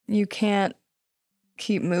you can't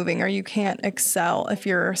keep moving or you can't excel if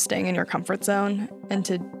you're staying in your comfort zone, and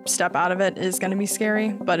to step out of it is going to be scary,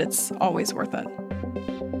 but it's always worth it.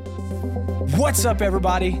 What's up,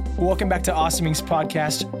 everybody? Welcome back to Awesome Inc.'s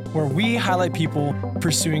podcast, where we highlight people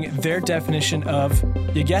pursuing their definition of,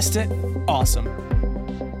 you guessed it, awesome.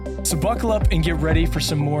 So buckle up and get ready for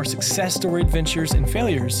some more success story adventures and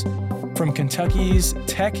failures from Kentucky's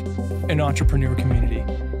tech and entrepreneur community.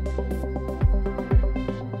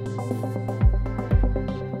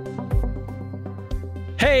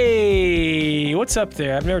 Hey, what's up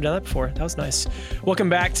there? I've never done that before. That was nice. Welcome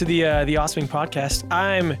back to the Awesome Inc. podcast.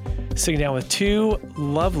 I'm sitting down with two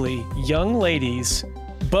lovely young ladies,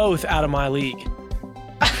 both out of my league.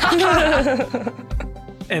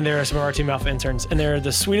 And they're some of our Team Alpha interns, and they're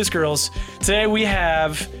the sweetest girls. Today we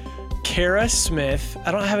have Kara Smith,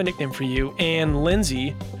 I don't have a nickname for you, and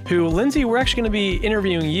Lindsay, Lindsay, we're actually going to be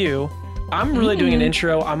interviewing you. I'm really doing an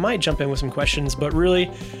intro. I might jump in with some questions, but really,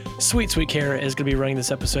 sweet Kara is going to be running this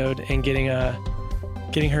episode and getting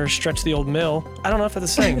her stretch the old mill. I don't know if that's a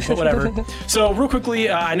saying, but whatever. So real quickly,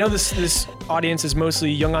 I know this audience is mostly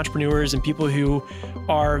young entrepreneurs and people who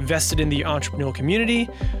are vested in the entrepreneurial community.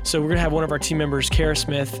 So we're going to have one of our team members, Kara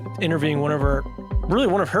Smith, interviewing one of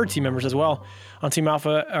her team members as well on Team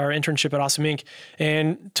Alpha, our internship at Awesome Inc.,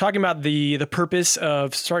 and talking about the purpose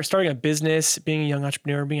of starting a business, being a young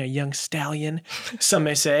entrepreneur, being a young stallion, some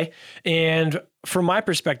may say. And from my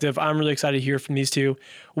perspective, I'm really excited to hear from these two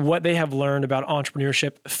what they have learned about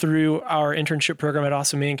entrepreneurship through our internship program at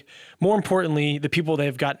Awesome Inc. More importantly, the people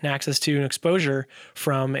they've gotten access to and exposure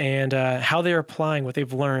from, and how they're applying what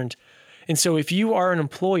they've learned. And so if you are an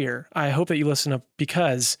employer, I hope that you listen up,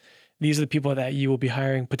 because these are the people that you will be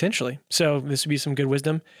hiring potentially. So this would be some good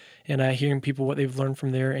wisdom, and hearing people what they've learned from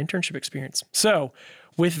their internship experience. So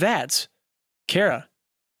with that, Kara,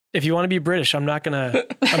 if you want to be British, I'm not gonna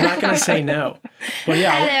say no. But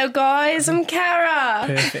yeah. Hello guys, I'm Kara.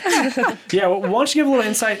 Perfect. Yeah, well, why don't you give a little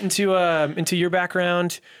insight into your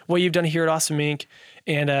background, what you've done here at Awesome Inc.,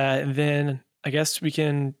 and then I guess we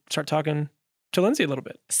can start talking to Lindsay a little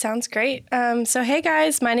bit. Sounds great. So hey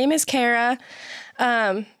guys, my name is Kara.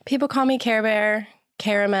 People call me Care Bear,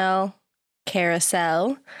 Caramel,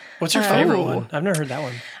 Carousel. What's your favorite one? I've never heard that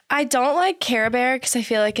one. I don't like Care Bear because I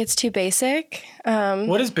feel like it's too basic.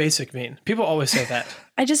 What does basic mean? People always say that.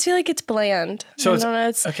 I just feel like it's bland. So I don't know.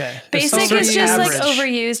 It's okay. Basic is just average. like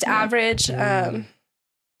overused, average.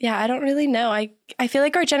 Yeah, I don't really know. I feel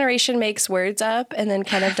like our generation makes words up and then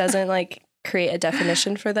kind of doesn't like create a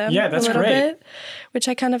definition for them. Yeah, that's a little great. bit, which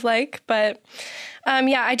I kind of like. But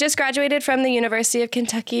yeah, I just graduated from the University of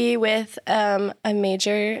Kentucky with a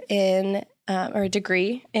major in or a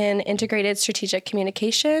degree in integrated strategic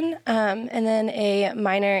communication, and then a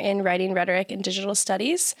minor in writing, rhetoric, and digital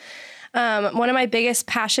studies. One of my biggest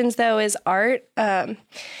passions, though, is art.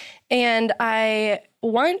 And I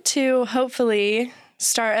want to hopefully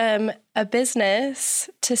start a business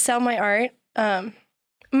to sell my art.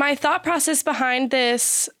 My thought process behind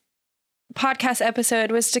this podcast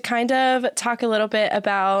episode was to kind of talk a little bit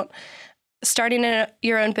about starting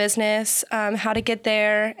your own business, how to get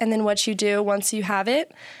there, and then what you do once you have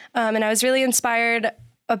it. And I was really inspired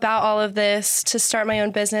about all of this to start my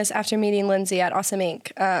own business after meeting Lindsay at Awesome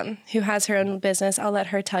Inc., who has her own business. I'll let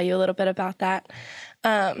her tell you a little bit about that.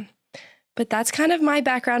 But that's kind of my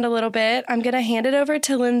background a little bit. I'm going to hand it over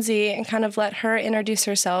to Lindsay and kind of let her introduce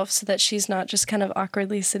herself so that she's not just kind of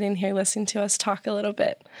awkwardly sitting here listening to us talk a little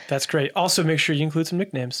bit. That's great. Also, make sure you include some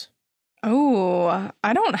nicknames. Oh,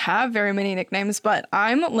 I don't have very many nicknames, but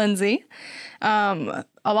I'm Lindsay. A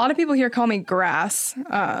lot of people here call me Grass.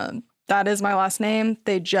 That is my last name.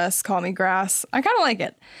 They just call me Grass. I kind of like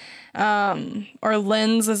it. Or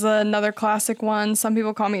Linz is another classic one. Some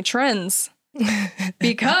people call me Trends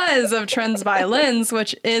because of Trends by Linz,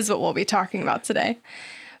 which is what we'll be talking about today.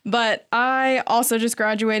 But I also just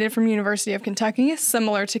graduated from University of Kentucky,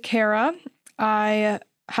 similar to Kara. I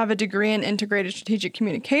have a degree in integrated strategic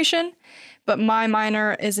communication, but my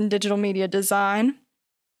minor is in digital media design.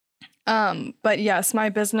 But yes, my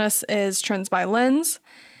business is Trends by Linz,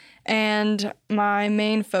 and my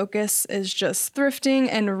main focus is just thrifting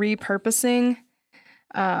and repurposing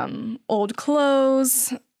old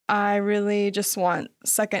clothes. I really just want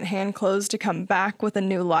secondhand clothes to come back with a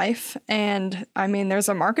new life. And I mean, there's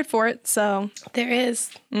a market for it. So there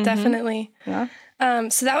is, definitely. Yeah.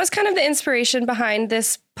 So that was kind of the inspiration behind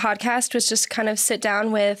this podcast, was just kind of sit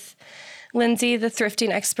down with Lindsay, the thrifting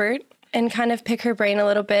expert, and kind of pick her brain a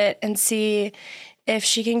little bit and see if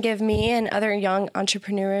she can give me and other young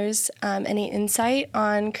entrepreneurs any insight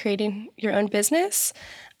on creating your own business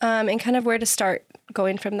and kind of where to start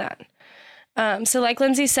going from that. So like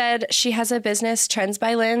Lindsay said, she has a business, Trends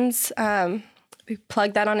by Linz. We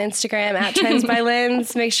plug that on Instagram at Trends by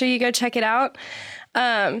Linz. Make sure you go check it out.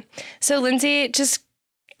 So Lindsay,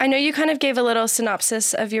 I know you kind of gave a little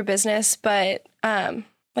synopsis of your business, but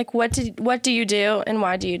like what do you do and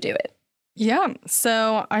why do you do it? Yeah.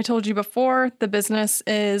 So I told you before, the business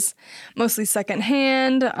is mostly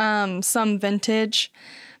secondhand, some vintage,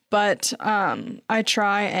 but I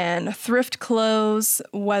try and thrift clothes,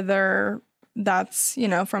 whether that's,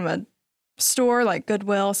 from a store like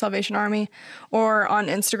Goodwill, Salvation Army, or on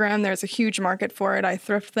Instagram. There's a huge market for it. I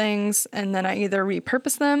thrift things and then I either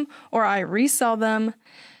repurpose them or I resell them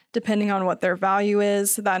depending on what their value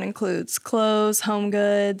is. That includes clothes, home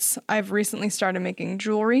goods. I've recently started making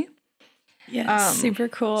jewelry. Yes, super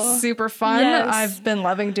cool. Super fun. Yes. I've been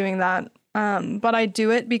loving doing that. But I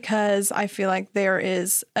do it because I feel like there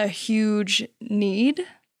is a huge need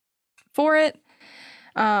for it.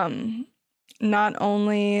 Not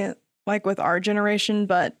only like with our generation,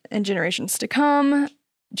 but in generations to come,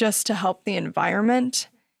 just to help the environment,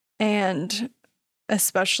 and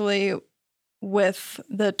especially with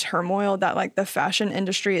the turmoil that like the fashion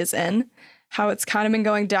industry is in, how it's kind of been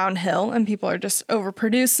going downhill and people are just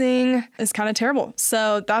overproducing is kind of terrible.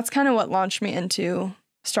 So that's kind of what launched me into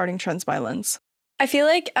starting Trends by Linz. I feel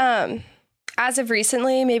like as of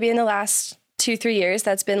recently, maybe in the last 2-3 years,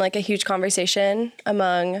 that's been like a huge conversation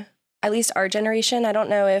among at least our generation. I don't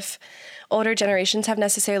know if older generations have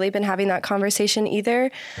necessarily been having that conversation either.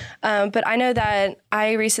 But I know that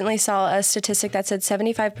I recently saw a statistic that said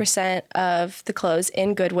 75% of the clothes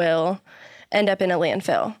in Goodwill end up in a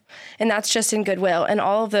landfill. And that's just in Goodwill. And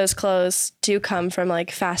all of those clothes do come from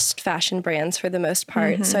like fast fashion brands for the most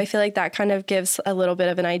part. Mm-hmm. So I feel like that kind of gives a little bit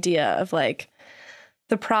of an idea of like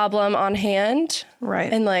the problem on hand.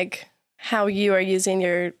 Right. And like how you are using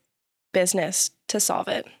your business to solve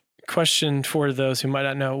it. Question for those who might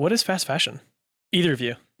not know, what is fast fashion? Either of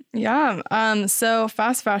you. Yeah. So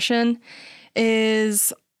fast fashion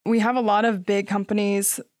is, we have a lot of big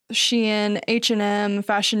companies, Shein, H&M,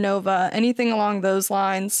 Fashion Nova, anything along those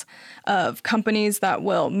lines of companies that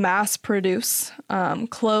will mass produce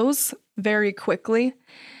clothes very quickly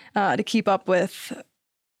to keep up with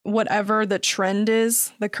whatever the trend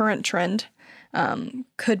is, the current trend,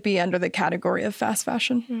 could be under the category of fast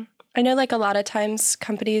fashion. Mm-hmm. I know like a lot of times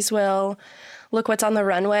companies will look what's on the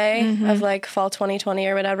runway mm-hmm. of like fall 2020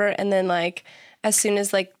 or whatever. And then like, as soon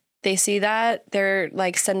as like they see that, they're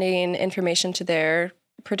like sending information to their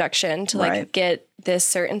production to like right. get this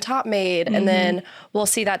certain top made. Mm-hmm. And then we'll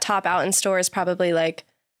see that top out in stores probably like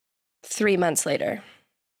 3 months later.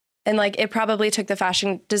 And like, it probably took the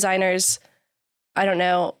fashion designers, I don't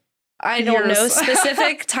know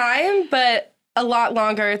specific time, but a lot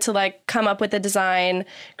longer to like come up with the design,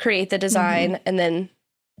 create the design, mm-hmm. and then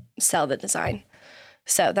sell the design.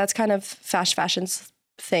 So that's kind of fast fashion's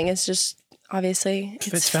thing. Is just obviously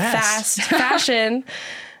it's fast fashion.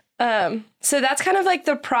 So that's kind of like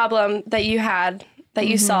the problem that you had, that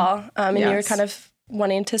you saw, and yes. you were kind of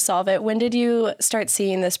wanting to solve it. When did you start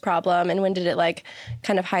seeing this problem, and when did it like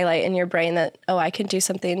kind of highlight in your brain that, oh, I can do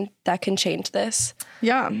something that can change this?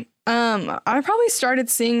 Yeah. I probably started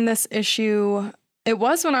seeing this issue, it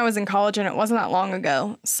was when I was in college, and it wasn't that long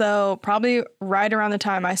ago. So probably right around the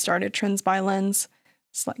time I started Trends by Linz.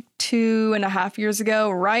 It's like 2.5 years ago,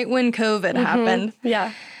 right when COVID happened.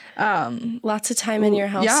 Yeah. Lots of time in your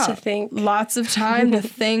house to think. Lots of time to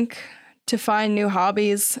think, to find new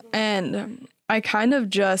hobbies. And I kind of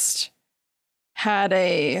just had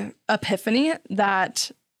a epiphany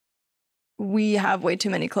that we have way too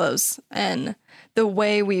many clothes, and the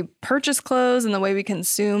way we purchase clothes and the way we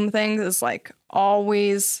consume things is like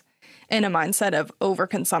always in a mindset of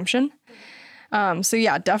overconsumption. So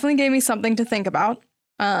yeah, definitely gave me something to think about.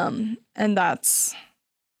 And that's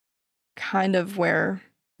kind of where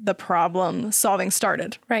the problem solving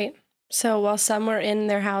started. Right. So while some were in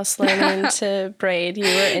their house learning to braid, you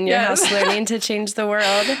were in your yes. house learning to change the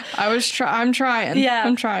world. I'm trying. Yeah.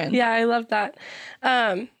 I'm trying. Yeah, I love that.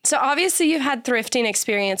 So obviously you've had thrifting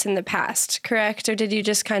experience in the past, correct? Or did you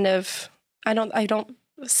just kind of, I don't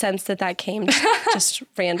sense that came just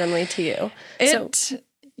randomly to you.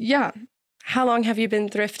 Yeah. How long have you been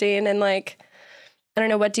thrifting? And like, I don't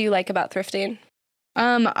know, what do you like about thrifting?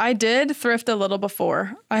 I did thrift a little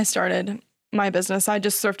before I started my business. I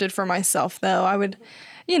just thrifted for myself though. I would,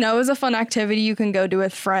 it was a fun activity you can go do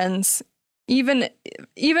with friends. Even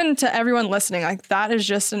to everyone listening, like that is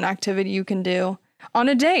just an activity you can do on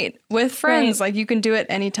a date with friends. Right. Like you can do it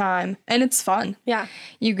anytime and it's fun. Yeah.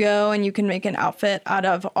 You go and you can make an outfit out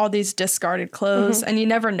of all these discarded clothes and you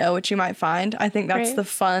never know what you might find. I think that's the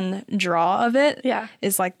fun draw of it. Yeah.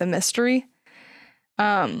 Is like the mystery.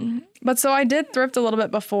 But so I did thrift a little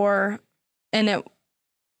bit before, and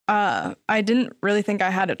I didn't really think I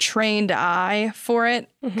had a trained eye for it,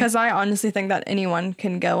 because I honestly think that anyone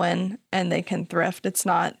can go in and they can thrift. It's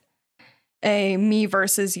not a me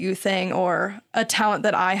versus you thing or a talent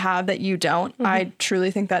that I have that you don't. I truly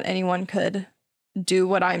think that anyone could do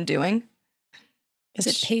what I'm doing. Is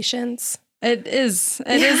it patience? It is.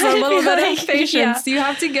 It is a little bit of patience. You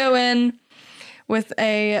have to go in with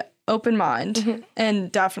a open mind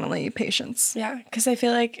and definitely patience. Yeah, because I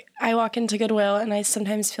feel like I walk into Goodwill and I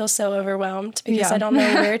sometimes feel so overwhelmed because I don't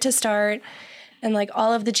know where to start, and like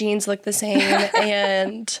all of the jeans look the same,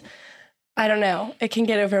 and I don't know. It can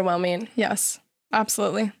get overwhelming. Yes,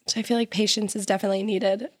 absolutely. So I feel like patience is definitely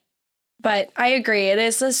needed. But I agree. It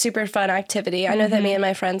is a super fun activity. I know that me and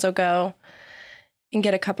my friends will go and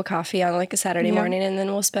get a cup of coffee on like a Saturday morning, and then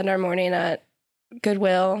we'll spend our morning at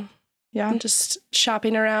Goodwill. Yeah. And just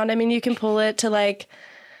shopping around. I mean, you can pull it to like,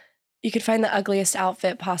 you could find the ugliest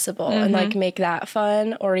outfit possible and like make that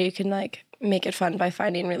fun, or you can like make it fun by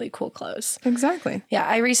finding really cool clothes. Exactly. Yeah.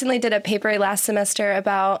 I recently did a paper last semester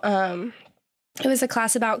about, it was a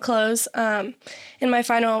class about clothes. And my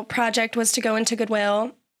final project was to go into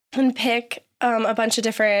Goodwill and pick a bunch of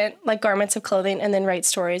different like garments of clothing and then write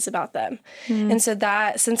stories about them. And so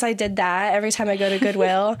since I did that, every time I go to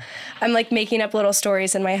Goodwill, I'm like making up little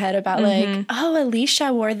stories in my head about like, oh,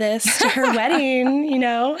 Alicia wore this to her wedding, you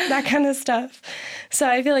know, that kind of stuff. So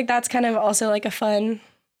I feel like that's kind of also like a fun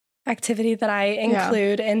activity that I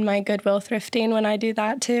include in my Goodwill thrifting when I do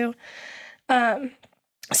that too. So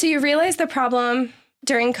you realize the problem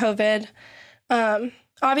during COVID.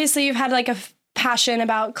 Obviously you've had like a passion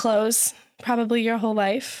about clothes probably your whole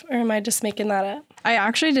life, or am I just making that up? I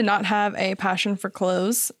actually did not have a passion for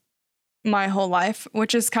clothes my whole life,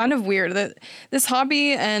 which is kind of weird. That this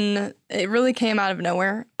hobby, and it really came out of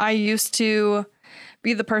nowhere. I used to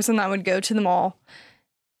be the person that would go to the mall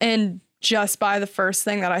and just buy the first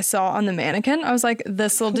thing that I saw on the mannequin. I was like,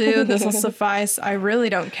 this will do, this will suffice. I really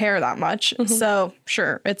don't care that much. So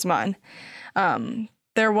sure, it's mine.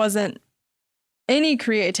 There wasn't any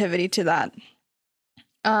creativity to that.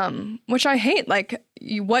 Which I hate. Like,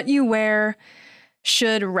 what you wear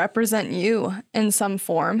should represent you in some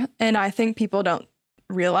form. And I think people don't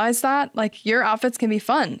realize that. Like, your outfits can be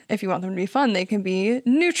fun. If you want them to be fun, they can be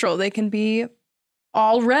neutral. They can be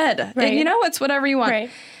all red. Right. And, you know, it's whatever you want.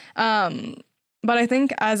 Right. But I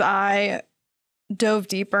think as I dove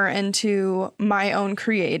deeper into my own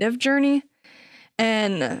creative journey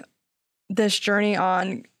and this journey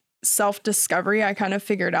on self-discovery, I kind of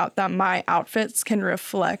figured out that my outfits can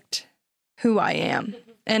reflect who I am.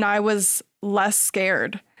 And I was less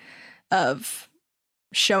scared of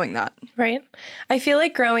showing that. Right. I feel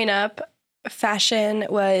like growing up, fashion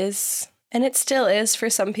was, and it still is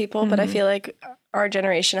for some people, but I feel like our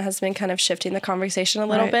generation has been kind of shifting the conversation a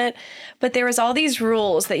little bit. But there was all these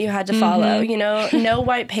rules that you had to follow, you know, no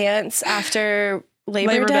white ppants after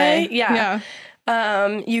Labor Day. Yeah.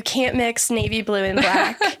 You can't mix navy blue and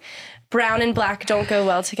black. Brown and black don't go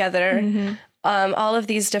well together. All of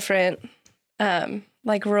these different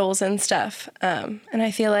like rules and stuff. And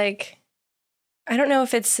I feel like, I don't know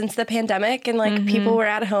if it's since the pandemic and like people were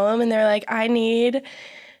at home and they're like, I need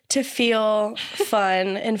to feel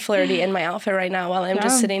fun and flirty in my outfit right now while I'm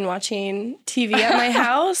just sitting watching TV at my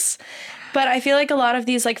house. But I feel like a lot of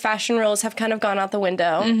these like fashion rules have kind of gone out the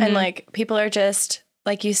window and like people are just,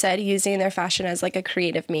 like you said, using their fashion as like a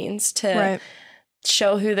creative means to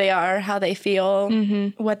show who they are, how they feel,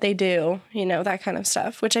 what they do, you know, that kind of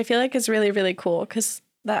stuff, which I feel like is really, really cool because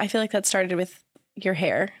I feel like that started with your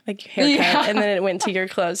hair, like your haircut, and then it went to your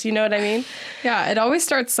clothes. You know what I mean? Yeah, it always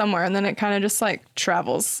starts somewhere and then it kind of just like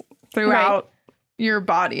travels throughout your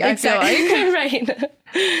body, I feel like.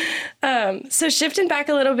 Right. So shifting back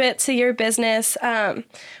a little bit to your business,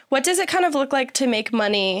 what does it kind of look like to make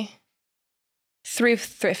money through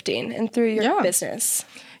thrifting and through your business?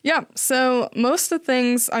 Yeah. So most of the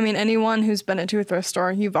things, I mean, anyone who's been into a thrift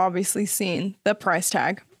store, you've obviously seen the price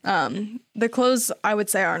tag. The clothes, I would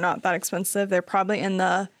say, are not that expensive. They're probably in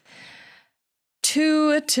the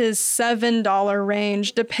 $2 to $7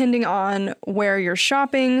 range, depending on where you're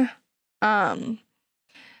shopping. So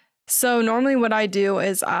normally what I do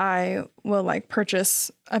is I will like purchase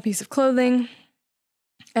a piece of clothing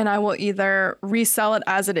and I will either resell it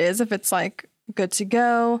as it is if it's like good to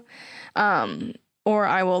go, or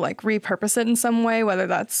I will like repurpose it in some way, whether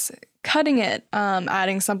that's cutting it,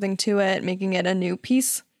 adding something to it, making it a new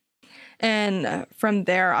piece. And from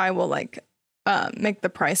there, I will like make the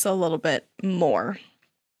price a little bit more.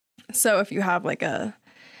 So if you have like a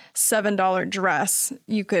 $7 dress,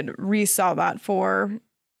 you could resell that for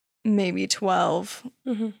maybe $12,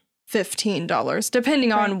 $15,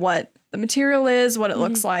 depending on what the material is, what it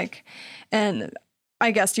looks like, and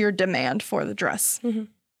I guess your demand for the dress.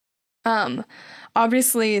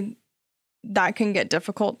 Obviously, that can get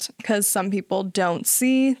difficult because some people don't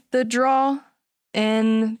see the draw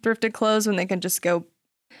in thrifted clothes when they can just go,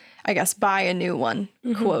 I guess, buy a new one,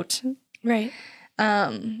 quote. Right.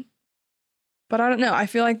 But I don't know. I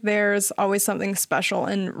feel like there's always something special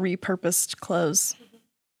in repurposed clothes.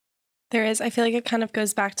 There is. I feel like it kind of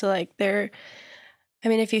goes back to like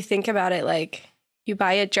if you think about it, like you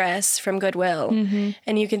buy a dress from Goodwill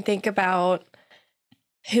and you can think about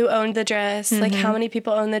who owned the dress, like how many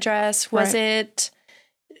people owned the dress. Was it,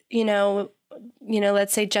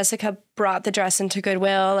 let's say Jessica brought the dress into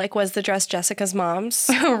Goodwill. Like, was the dress Jessica's mom's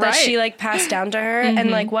that she like passed down to her?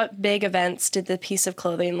 And like, what big events did the piece of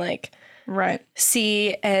clothing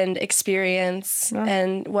see and experience?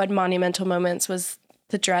 And what monumental moments was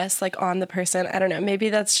the dress like on the person? I don't know. Maybe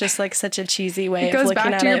that's just like such a cheesy way of looking at it. It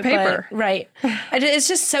goes back to your paper. But, right. It's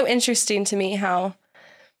just so interesting to me how,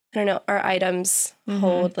 I don't know, our items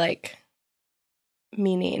hold like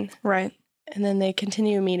meaning. Right. And then they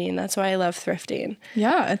continue meaning. That's why I love thrifting.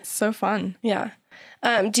 Yeah, it's so fun. Yeah.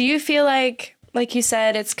 Do you feel like you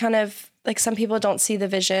said, it's kind of like some people don't see the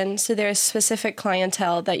vision. So there's specific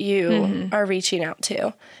clientele that you are reaching out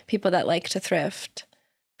to, people that like to thrift,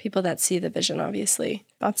 people that see the vision, obviously.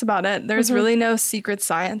 That's about it. There's really no secret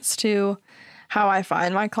science to how I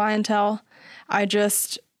find my clientele. I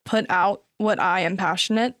just put out what I am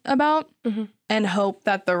passionate about and hope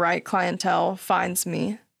that the right clientele finds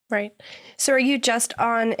me. Right. So are you just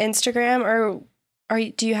on Instagram,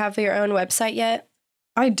 or do you have your own website yet?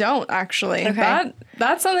 I don't, actually. Okay.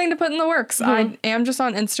 That's something to put in the works. I am just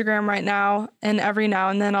on Instagram right now, and every now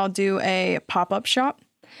and then I'll do a pop-up shop.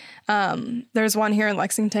 There's one here in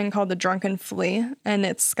Lexington called the Drunken Flea, and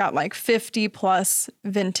it's got like 50 plus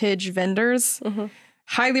vintage vendors.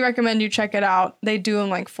 Highly recommend you check it out. They do them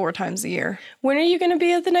like 4 times a year. When are you going to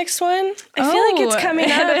be at the next one? I feel like it's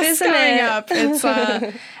coming up, isn't it?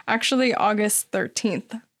 It's actually August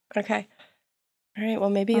 13th. Okay. All right. Well,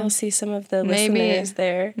 maybe you'll see some of the listeners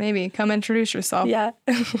there. Maybe. Come introduce yourself. Yeah.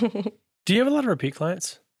 Do you have a lot of repeat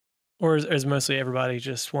clients? Or is mostly everybody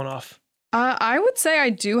just one-off? I would say I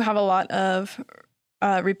do have a lot of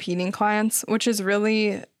repeating clients, which is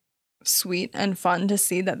really sweet and fun to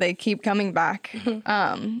see that they keep coming back.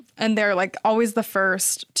 And they're like always the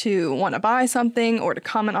first to want to buy something or to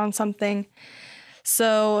comment on something.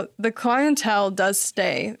 So the clientele does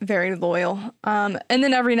stay very loyal. And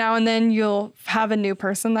then every now and then you'll have a new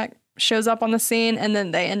person that shows up on the scene and then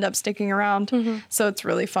they end up sticking around. So it's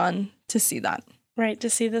really fun to see that. Right. To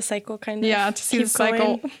see the cycle kind of. Yeah, to see the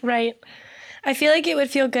cycle. Going. Right. I feel like it would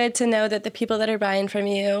feel good to know that the people that are buying from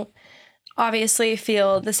you obviously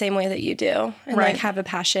feel the same way that you do and like have a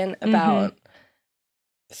passion about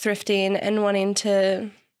thrifting and wanting to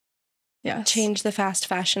change the fast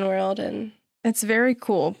fashion world. And it's very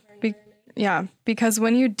cool. Because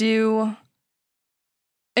when you do,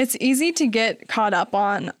 it's easy to get caught up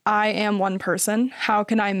on, I am one person. How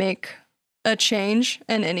can I make a change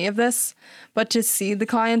in any of this? But to see the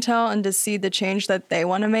clientele and to see the change that they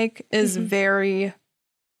want to make is very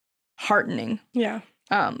heartening. Yeah.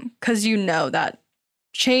 'Cause you know that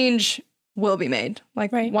change will be made.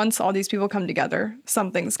 Like once all these people come together,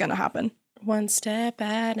 something's going to happen. One step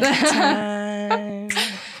at a time.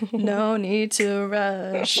 No need to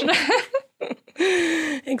rush.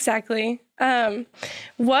 Exactly.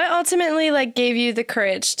 What ultimately like gave you the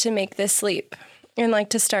courage to make this leap and like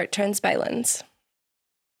to start Trends by Lens?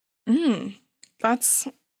 That's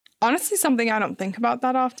honestly something I don't think about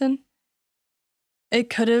that often. It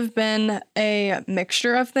could have been a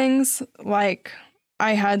mixture of things. Like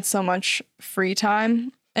I had so much free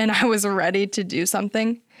time and I was ready to do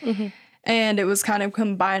something. And it was kind of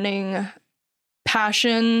combining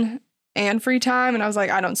passion and free time. And I was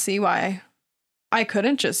like, I don't see why I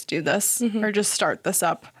couldn't just do this or just start this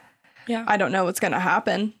up. Yeah. I don't know what's going to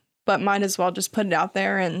happen, but might as well just put it out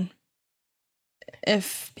there. And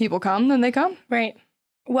if people come, then they come. Right.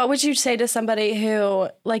 What would you say to somebody who,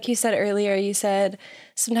 like you said earlier, you said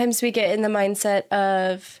sometimes we get in the mindset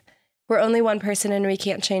of we're only one person and we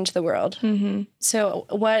can't change the world. So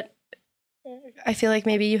what, I feel like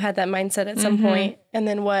maybe you had that mindset at some point, and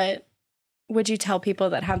then what would you tell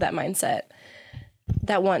people that have that mindset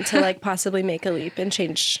that want to like possibly make a leap and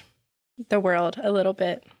change the world a little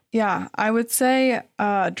bit? Yeah, I would say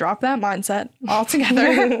drop that mindset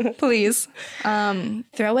altogether, please.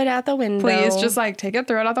 Throw it out the window. Please, just like take it,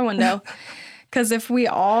 throw it out the window. Because if we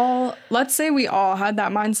all, let's say we all had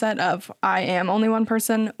that mindset of I am only one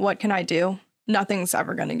person, what can I do? nothing's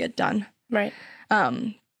ever going to get done. Right.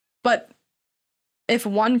 But if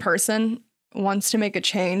one person wants to make a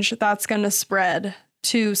change, that's going to spread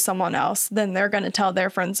to someone else. Then they're going to tell their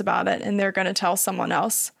friends about it, and they're going to tell someone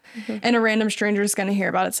else. And a random stranger is going to hear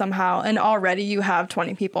about it somehow. And already you have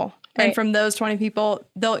 20 people. Right. And from those 20 people,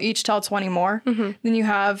 they'll each tell 20 more. Then you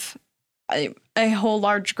have a whole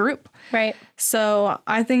large group. Right. So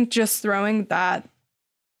I think just throwing that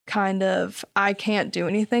kind of I can't do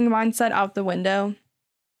anything mindset out the window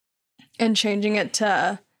and changing it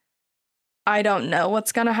to I don't know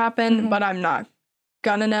what's going to happen, but I'm not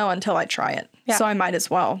going to know until I try it. Yeah. So I might as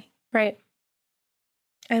well. Right.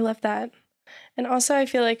 I love that. And also I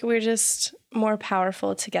feel like we're just more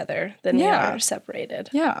powerful together than we are separated.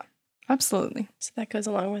 Yeah, absolutely. So that goes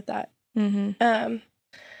along with that. Mm-hmm.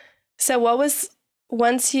 So what was,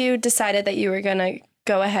 once you decided that you were going to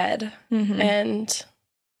go ahead and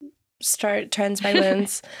start Trends by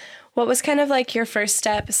Linz, what was kind of like your first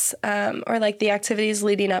steps or like the activities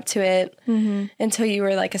leading up to it until you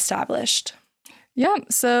were like established? Yeah.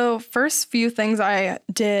 So first few things I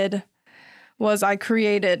did was I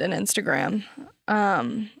created an Instagram.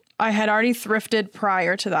 I had already thrifted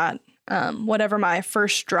prior to that, whatever my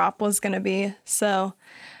first drop was going to be. So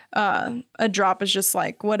a drop is just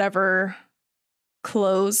like whatever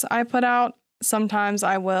clothes I put out. Sometimes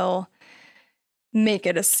I will make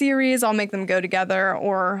it a series. I'll make them go together,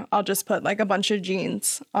 or I'll just put like a bunch of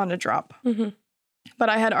jeans on a drop. But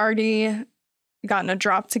I had already gotten a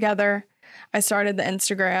drop together. I started the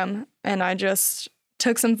Instagram and I just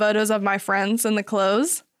took some photos of my friends in the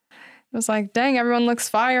clothes. I was like, dang, everyone looks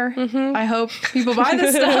fire. I hope people buy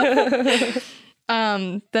this stuff.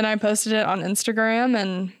 Then I posted it on Instagram,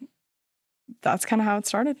 and that's kind of how it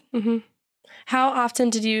started. How often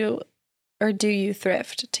did you or do you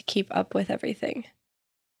thrift to keep up with everything?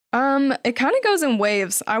 It kind of goes in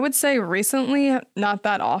waves. I would say recently, not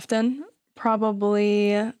that often,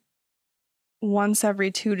 probably once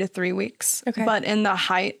every 2 to 3 weeks. Okay. But in the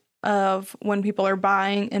height of when people are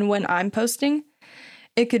buying and when I'm posting,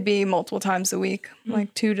 it could be multiple times a week,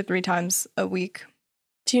 like 2 to 3 times a week.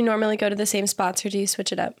 Do you normally go to the same spots or do you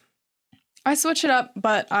switch it up? I switch it up,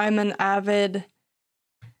 but I'm an avid,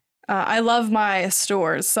 I love my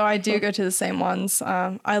stores, so I do go to the same ones.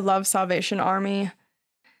 I love Salvation Army.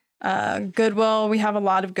 Goodwill, we have a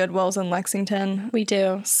lot of Goodwills in Lexington. We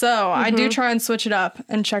do. So I do try and switch it up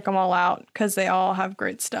and check them all out because they all have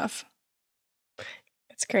great stuff.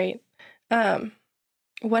 That's great.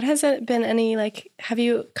 What has it been any, like, have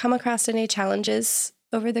you come across any challenges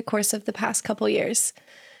over the course of the past couple years?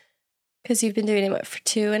 Because you've been doing it, what, for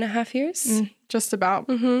 2.5 years? Just about.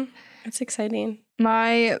 That's exciting.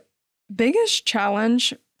 My biggest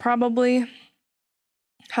challenge probably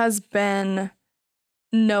has been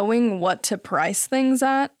knowing what to price things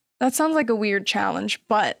at. That sounds like a weird challenge,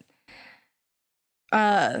 but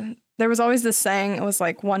there was always this saying, it was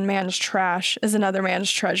like, one man's trash is another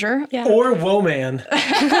man's treasure. Yeah. Or whoa, man.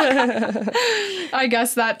 I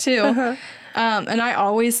guess that too. And I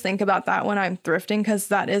always think about that when I'm thrifting, because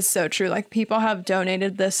that is so true. Like, people have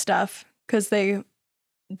donated this stuff because they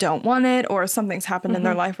don't want it, or something's happened in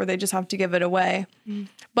their life where they just have to give it away.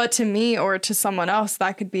 But to me or to someone else,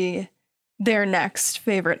 that could be their next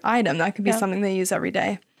favorite item. That could be something they use every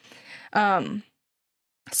day.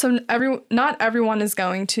 So not everyone is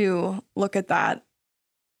going to look at that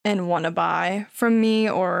and want to buy from me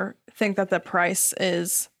or think that the price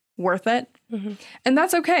is worth it. And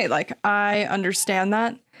that's okay. Like, I understand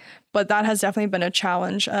that, but that has definitely been a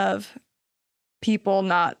challenge of people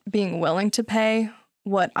not being willing to pay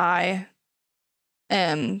what I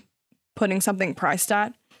am putting something priced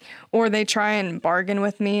at, or they try and bargain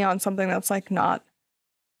with me on something that's like not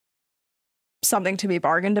something to be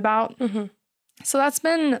bargained about. So that's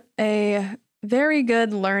been a very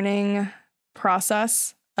good learning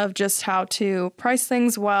process of just how to price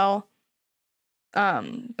things well,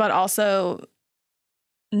 but also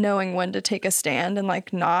knowing when to take a stand and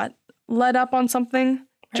like not let up on something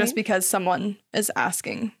just because someone is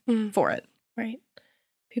asking for it. Right.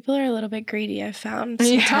 People are a little bit greedy, I've found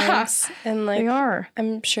sometimes. And like, They are.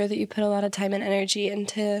 I'm sure that you put a lot of time and energy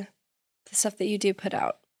into the stuff that you do put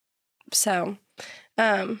out. So,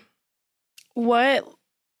 how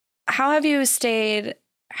have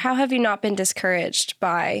you not been discouraged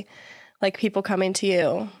by like people coming to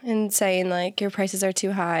you and saying like your prices are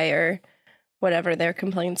too high or whatever their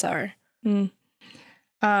complaints are?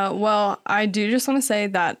 Well, I do just want to say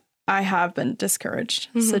that I have been discouraged.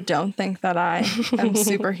 So don't think that I am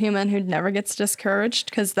superhuman who never gets discouraged,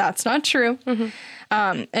 because that's not true.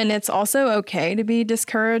 And it's also okay to be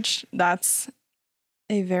discouraged. That's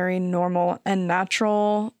a very normal and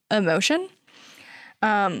natural emotion.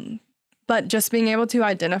 But just being able to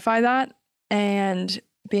identify that and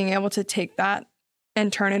being able to take that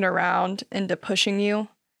and turn it around into pushing you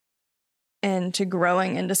into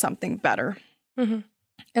growing into something better. And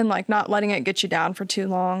like not letting it get you down for too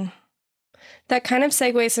long. That kind of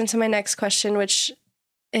segues into my next question, which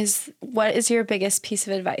is, what is your biggest piece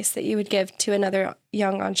of advice that you would give to another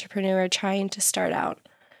young entrepreneur trying to start out?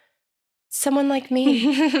 Someone like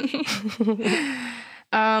me.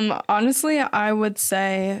 Honestly, I would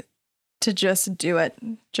say to just do it.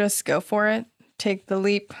 Just go for it. Take the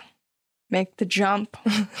leap. Make the jump.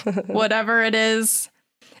 Whatever it is,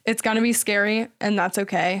 it's going to be scary, and that's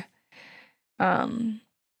okay.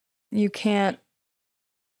 You can't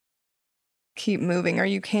keep moving, or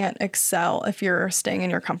you can't excel if you're staying in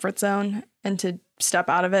your comfort zone, and to step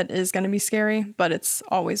out of it is going to be scary, but it's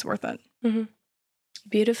always worth it.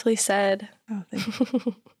 Beautifully said. Oh, thank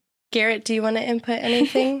you. Garrett, do you want to input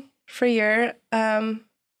anything for your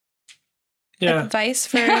advice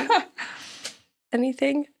for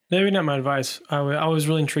anything? Maybe not my advice. I was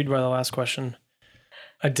really intrigued by the last question.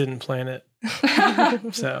 I didn't plan it.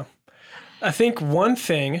 So I think one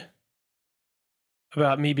thing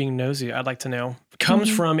about me being nosy I'd like to know comes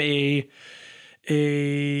from a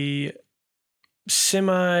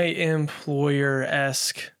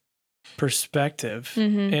semi-employer-esque perspective,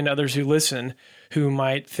 and others who listen who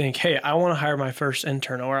might think, hey, I want to hire my first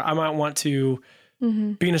intern, or I might want to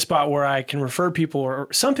be in a spot where I can refer people, or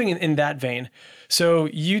something in that vein. So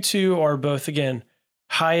you two are both, again,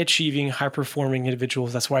 high achieving, high performing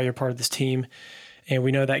individuals. That's why you're part of this team. And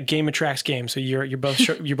we know that game attracts game. So you're both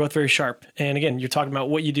you're both very sharp. And again, you're talking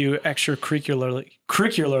about what you do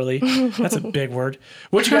extracurricularly. That's a big word.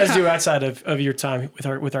 What you guys do outside of your time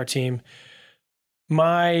with our team.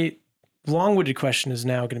 My long-winded question is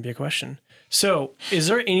now going to be a question. So is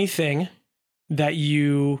there anything that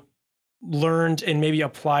you learned and maybe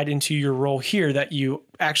applied into your role here that you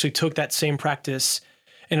actually took that same practice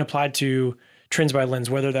and applied to Trends by Lens,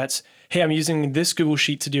 whether that's, hey, I'm using this Google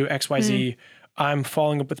Sheet to do XYZ. I'm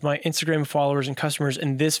following up with my Instagram followers and customers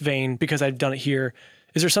in this vein because I've done it here.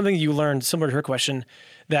 Is there something you learned, similar to her question,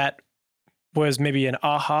 that was maybe an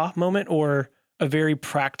aha moment or a very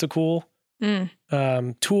practical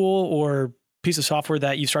tool or piece of software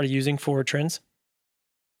that you started using for Trends?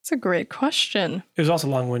 That's a great question. It was also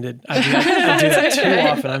long-winded. I do that too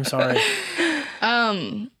often. I'm sorry.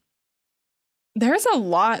 There's a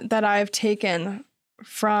lot that I've taken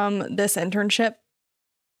from this internship.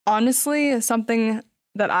 Honestly, something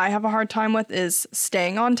that I have a hard time with is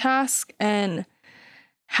staying on task and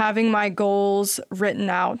having my goals written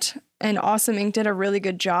out. And Awesome Inc. did a really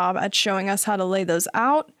good job at showing us how to lay those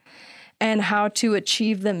out and how to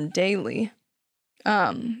achieve them daily.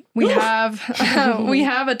 We have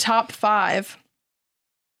a top 5,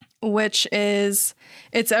 which is,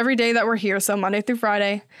 it's every day that we're here. So Monday through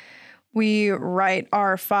Friday, we write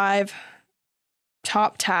our 5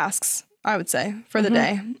 top tasks, I would say, for the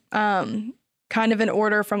day. Kind of in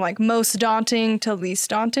order from like most daunting to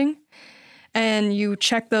least daunting. And you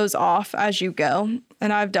check those off as you go.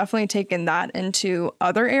 And I've definitely taken that into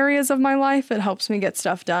other areas of my life. It helps me get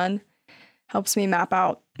stuff done, helps me map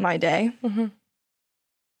out my day.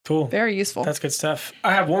 Cool. Very useful. That's good stuff.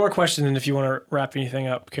 I have one more question, and if you want to wrap anything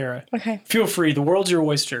up, Kara. Okay. Feel free. The world's your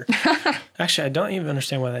oyster. Actually, I don't even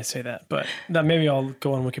understand why they say that, but maybe I'll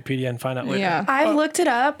go on Wikipedia and find out later. Yeah. I've looked it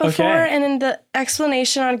up before, and the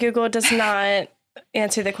explanation on Google does not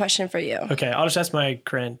answer the question for you. Okay, I'll just ask my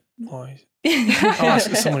I'll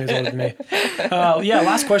ask someone who's older than me.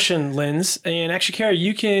 Last question, Linz. And actually, Kara,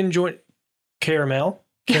 you can join Carousel.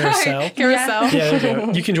 Carousel. Yeah, there you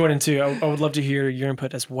go. You can join in too. I would love to hear your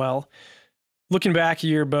input as well. Looking back,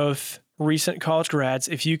 you're both recent college grads.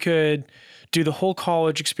 If you could do the whole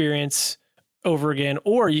college experience over again,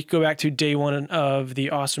 or you could go back to day one of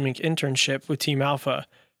the Awesome Inc. internship with Team Alpha,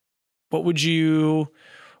 what would you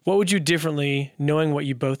do differently knowing what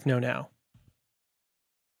you both know now?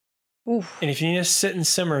 Oof. And if you need to sit and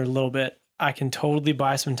simmer a little bit, I can totally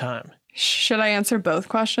buy some time. Should I answer both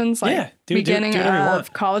questions? Like, yeah, beginning do whatever you of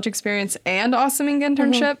want. college experience and Awesome Inc.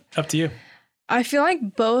 internship? Up to you. I feel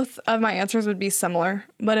like both of my answers would be similar,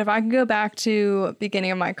 but if I could go back to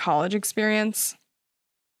beginning of my college experience,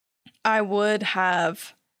 I would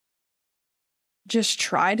have just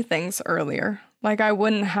tried things earlier. Like I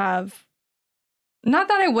wouldn't have, not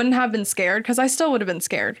that I wouldn't have been scared, because I still would have been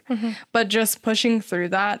scared, but just pushing through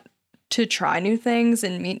that to try new things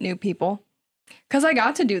and meet new people. Because I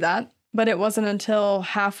got to do that, but it wasn't until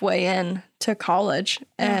halfway in to college.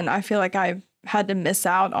 And I feel like I had to miss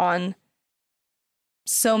out on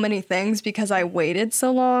so many things because I waited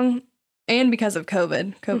so long and because of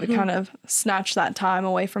COVID. COVID kind of snatched that time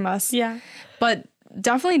away from us. Yeah. But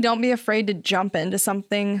definitely don't be afraid to jump into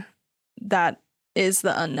something that is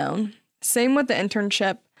the unknown. Same with the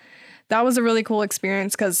internship. That was a really cool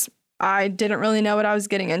experience because I didn't really know what I was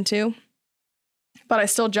getting into, but I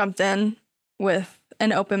still jumped in with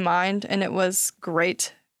an open mind, and it was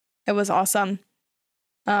great. It was awesome.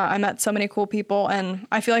 I met so many cool people, and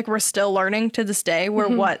I feel like we're still learning to this day. We're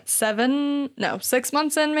 6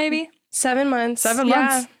 months in, maybe 7 months. 7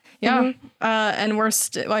 months. Yeah. And we're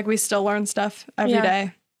we still learn stuff every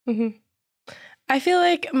day. I feel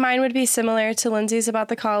like mine would be similar to Lindsay's about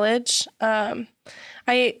the college. On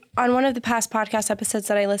one of the past podcast episodes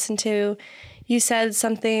that I listened to, you said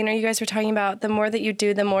something, or you guys were talking about the more that you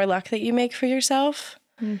do, the more luck that you make for yourself.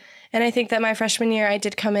 And I think that my freshman year, I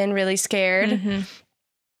did come in really scared.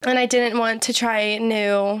 And I didn't want to try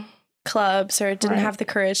new clubs or didn't have the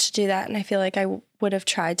courage to do that. And I feel like I would have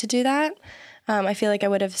tried to do that. I feel like I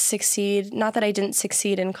would have succeeded. Not that I didn't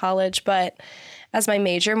succeed in college, but as my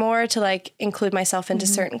major more to like include myself into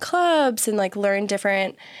certain clubs and like learn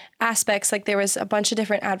different aspects. Like there was a bunch of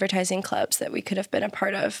different advertising clubs that we could have been a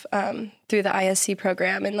part of through the ISC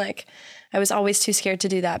program. And like I was always too scared to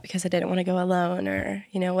do that because I didn't want to go alone or,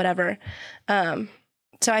 whatever.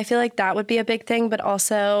 So I feel like that would be a big thing, but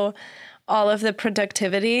also all of the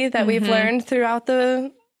productivity that we've learned throughout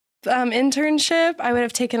the internship, I would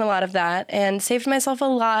have taken a lot of that and saved myself a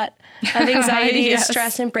lot of anxiety,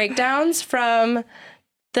 stress, and breakdowns from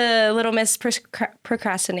the little miss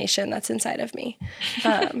procrastination that's inside of me.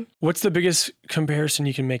 What's the biggest comparison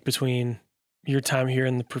you can make between your time here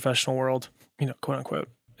in the professional world, quote unquote,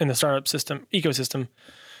 in the startup system, ecosystem?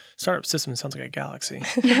 Startup system sounds like a galaxy.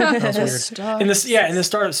 That was weird. In the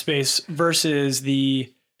startup space versus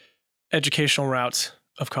the educational routes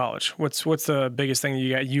of college. What's the biggest thing that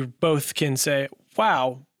you got? You both can say,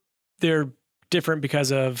 wow, they're different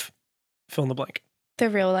because of fill in the blank.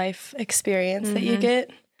 The real life experience that you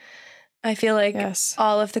get. I feel like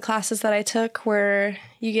all of the classes that I took were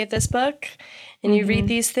you get this book and you read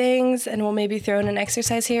these things and we'll maybe throw in an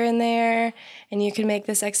exercise here and there and you can make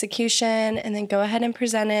this execution and then go ahead and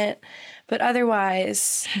present it. But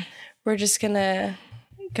otherwise, we're just going to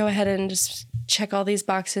go ahead and just check all these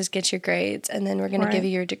boxes, get your grades, and then we're going to give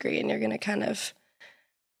you your degree and you're going to kind of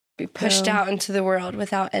be pushed out into the world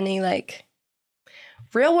without any like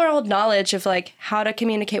real world knowledge of like how to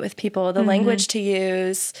communicate with people, the language to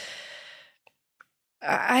use.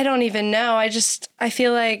 I don't even know. I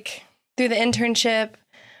feel like through the internship,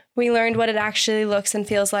 we learned what it actually looks and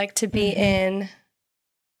feels like to be in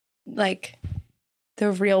like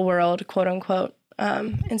the real world, quote unquote,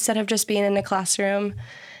 instead of just being in a classroom.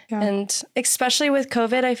 Yeah. And especially with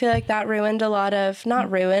COVID, I feel like that ruined a lot of,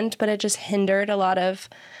 not ruined, but it just hindered a lot of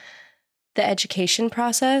the education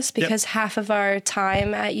process because half of our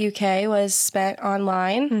time at UK was spent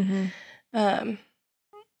online.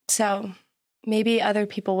 So maybe other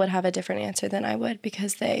people would have a different answer than I would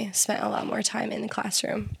because they spent a lot more time in the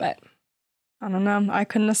classroom, but I don't know. I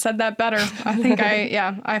couldn't have said that better. I think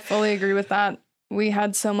I fully agree with that. We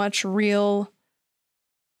had so much real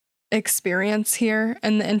experience here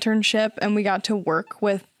in the internship and we got to work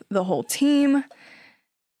with the whole team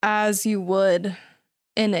as you would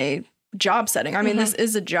in a job setting. I mean, this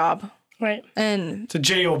is a job. Right. It's And a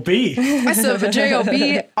job. I said a job,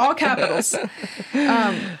 all capitals.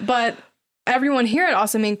 But everyone here at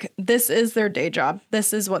Awesome Inc., this is their day job.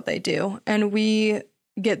 This is what they do. And we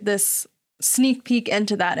get this sneak peek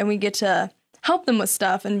into that and we get to help them with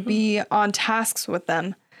stuff and be on tasks with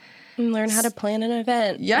them. And learn how to plan an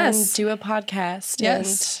event. Yes. And do a podcast.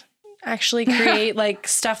 Yes. And actually create like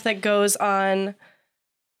stuff that goes on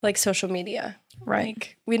like social media. Right.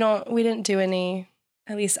 Like we didn't do any,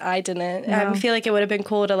 at least I didn't. No. I feel like it would have been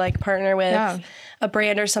cool to like partner with a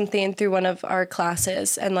brand or something through one of our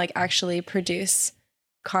classes and like actually produce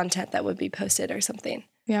content that would be posted or something.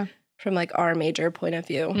 Yeah. From like our major point of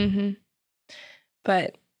view.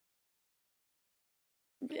 But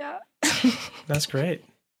yeah. That's great.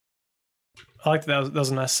 I like that. That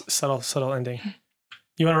was a nice, subtle ending.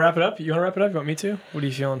 You want to wrap it up? You want me to? What are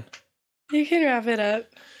you feeling? You can wrap it up.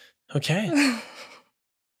 Okay.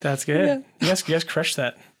 That's good. Yeah. You guys crushed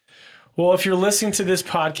that. Well, if you're listening to this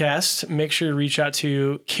podcast, make sure to reach out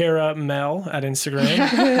to Kara Mel at Instagram.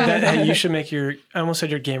 Hey, you should make I almost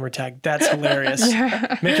said your gamer tag. That's hilarious.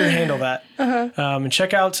 Make your handle that. And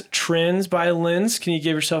check out Trends by Linz. Can you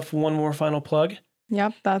give yourself one more final plug?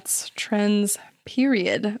 Yep, that's Trends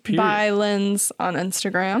period by Linz on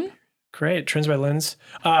Instagram. Great. Trends by Linz.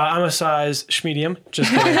 I'm a size medium.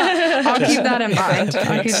 Just kidding. I'll keep that in mind.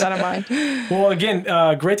 I'll keep that in mind. Well,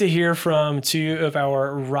 again, great to hear from two of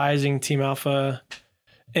our rising Team Alpha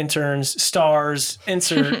interns, stars,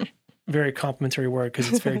 insert very complimentary word because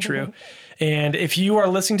it's very true. And if you are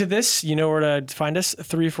listening to this, you know where to find us,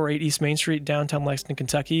 348 East Main Street, downtown Lexington,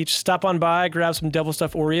 Kentucky. Just stop on by, grab some Devil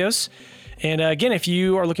Stuff Oreos. And again, if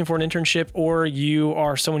you are looking for an internship or you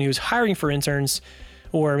are someone who's hiring for interns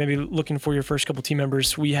or maybe looking for your first couple team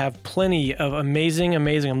members, we have plenty of amazing,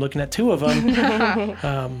 I'm looking at two of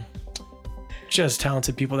them, just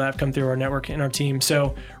talented people that have come through our network and our team.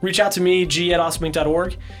 So reach out to me,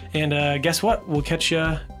 g@awesomeinc.org. And guess what? We'll catch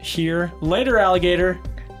you here later, alligator.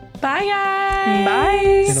 Bye, guys.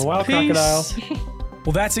 Bye. In a wild crocodile.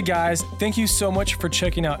 Well, that's it, guys. Thank you so much for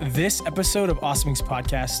checking out this episode of Awesome Inc.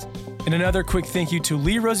 Podcast. And another quick thank you to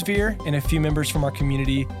Lee Rosevere and a few members from our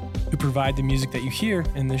community who provide the music that you hear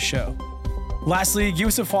in this show. Lastly, give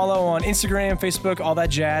us a follow on Instagram, Facebook, all that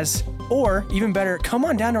jazz. Or even better, come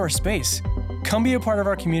on down to our space. Come be a part of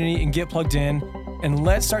our community and get plugged in, and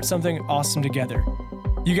let's start something awesome together.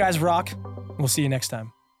 You guys rock. We'll see you next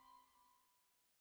time.